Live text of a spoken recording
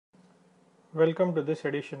Welcome to this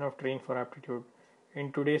edition of Train for Aptitude.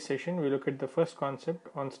 In today's session, we look at the first concept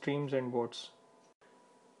on streams and boats.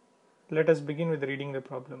 Let us begin with reading the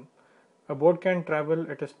problem. A boat can travel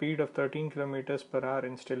at a speed of 13 km per hour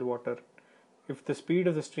in still water. If the speed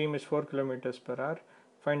of the stream is 4 km per hour,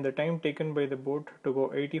 find the time taken by the boat to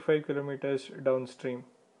go 85 km downstream.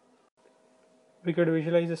 We could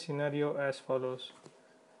visualize the scenario as follows.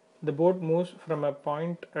 The boat moves from a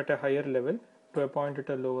point at a higher level to a point at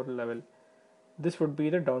a lower level. This would be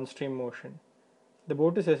the downstream motion. The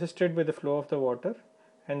boat is assisted by the flow of the water,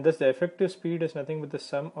 and thus the effective speed is nothing but the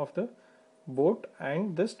sum of the boat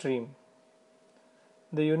and the stream.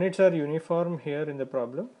 The units are uniform here in the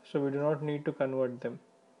problem, so we do not need to convert them.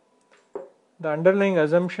 The underlying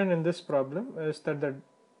assumption in this problem is that the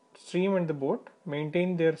stream and the boat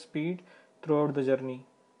maintain their speed throughout the journey.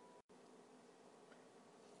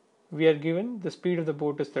 We are given the speed of the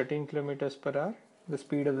boat is 13 km per hour, the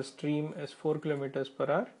speed of the stream is 4 km per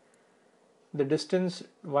hour, the distance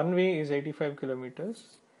one way is 85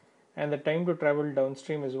 kilometers, and the time to travel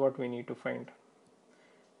downstream is what we need to find.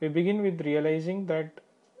 We begin with realizing that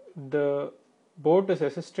the boat is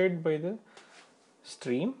assisted by the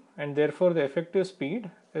stream, and therefore the effective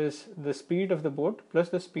speed is the speed of the boat plus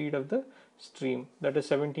the speed of the stream, that is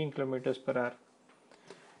 17 kilometers per hour.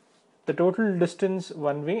 The total distance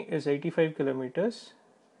one way is 85 kilometers.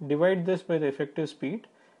 Divide this by the effective speed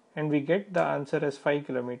and we get the answer as 5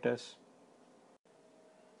 kilometers.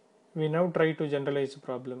 We now try to generalize the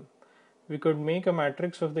problem. We could make a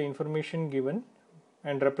matrix of the information given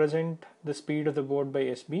and represent the speed of the boat by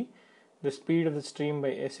SB, the speed of the stream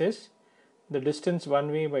by SS, the distance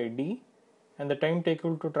one way by D, and the time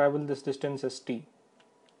taken to travel this distance as T.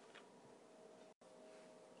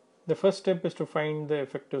 The first step is to find the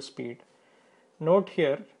effective speed. Note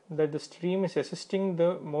here that the stream is assisting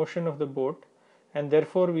the motion of the boat, and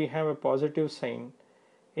therefore we have a positive sign.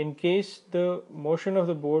 In case the motion of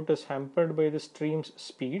the boat is hampered by the stream's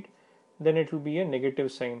speed, then it will be a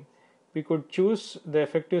negative sign. We could choose the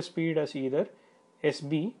effective speed as either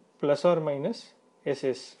SB plus or minus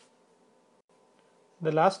SS.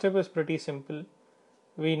 The last step is pretty simple.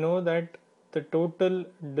 We know that the total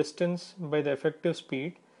distance by the effective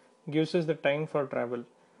speed gives us the time for travel,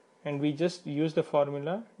 and we just use the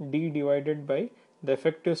formula d divided by the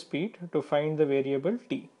effective speed to find the variable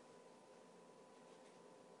t.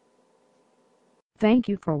 Thank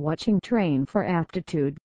you for watching Train for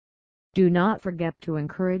Aptitude. Do not forget to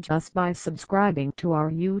encourage us by subscribing to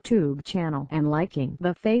our YouTube channel and liking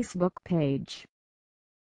the Facebook page.